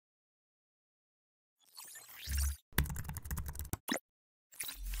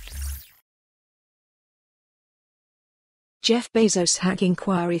Jeff Bezos' hack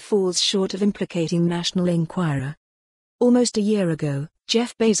inquiry falls short of implicating National Enquirer. Almost a year ago,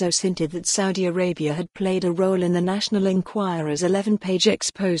 Jeff Bezos hinted that Saudi Arabia had played a role in the National Enquirer's 11-page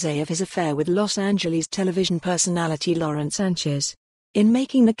exposé of his affair with Los Angeles television personality Lauren Sanchez. In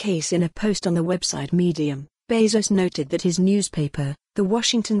making the case in a post on the website Medium, Bezos noted that his newspaper, The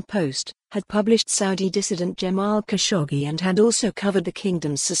Washington Post, had published Saudi dissident Jamal Khashoggi and had also covered the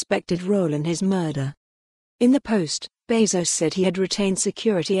kingdom's suspected role in his murder. In the post, Bezos said he had retained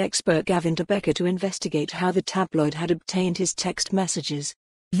security expert Becker to investigate how the tabloid had obtained his text messages.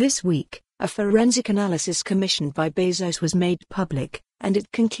 This week, a forensic analysis commissioned by Bezos was made public, and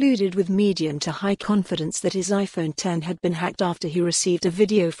it concluded with medium to high confidence that his iPhone X had been hacked after he received a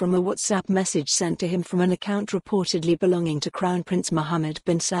video from a WhatsApp message sent to him from an account reportedly belonging to Crown Prince Mohammed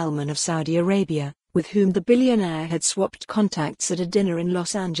bin Salman of Saudi Arabia, with whom the billionaire had swapped contacts at a dinner in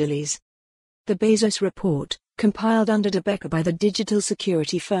Los Angeles. The Bezos report, compiled under Becker by the digital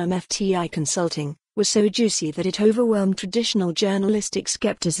security firm FTI Consulting, was so juicy that it overwhelmed traditional journalistic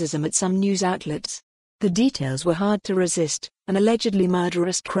skepticism at some news outlets. The details were hard to resist. An allegedly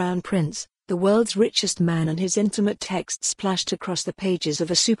murderous crown prince, the world's richest man, and his intimate texts splashed across the pages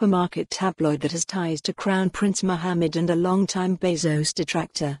of a supermarket tabloid that has ties to Crown Prince Mohammed and a longtime Bezos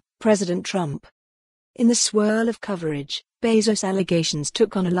detractor, President Trump. In the swirl of coverage, Bezos' allegations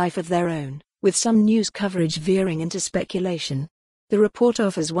took on a life of their own, with some news coverage veering into speculation. The report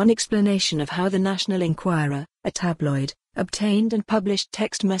offers one explanation of how the National Enquirer, a tabloid, obtained and published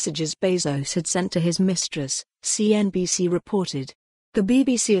text messages Bezos had sent to his mistress, CNBC reported. The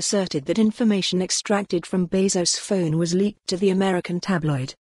BBC asserted that information extracted from Bezos' phone was leaked to the American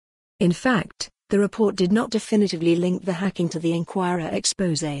tabloid. In fact, the report did not definitively link the hacking to the Enquirer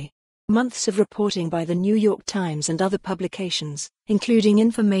exposé. Months of reporting by the New York Times and other publications, including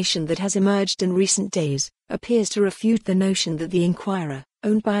information that has emerged in recent days, appears to refute the notion that the Enquirer,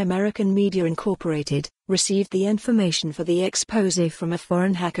 owned by American Media Incorporated, received the information for the exposé from a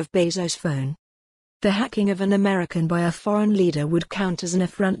foreign hack of Bezos' phone. The hacking of an American by a foreign leader would count as an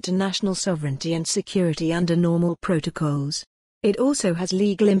affront to national sovereignty and security under normal protocols. It also has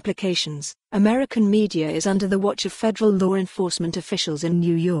legal implications. American media is under the watch of federal law enforcement officials in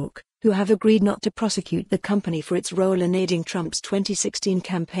New York, who have agreed not to prosecute the company for its role in aiding Trump's 2016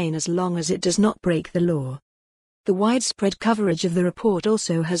 campaign as long as it does not break the law. The widespread coverage of the report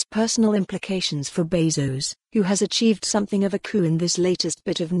also has personal implications for Bezos, who has achieved something of a coup in this latest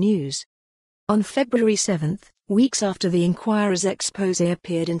bit of news. On February 7, weeks after the Enquirer's exposé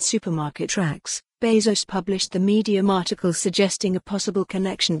appeared in supermarket racks, Bezos published the Medium article suggesting a possible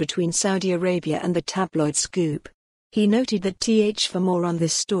connection between Saudi Arabia and the tabloid scoop. He noted that for more on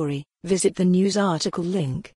this story, visit the news article link.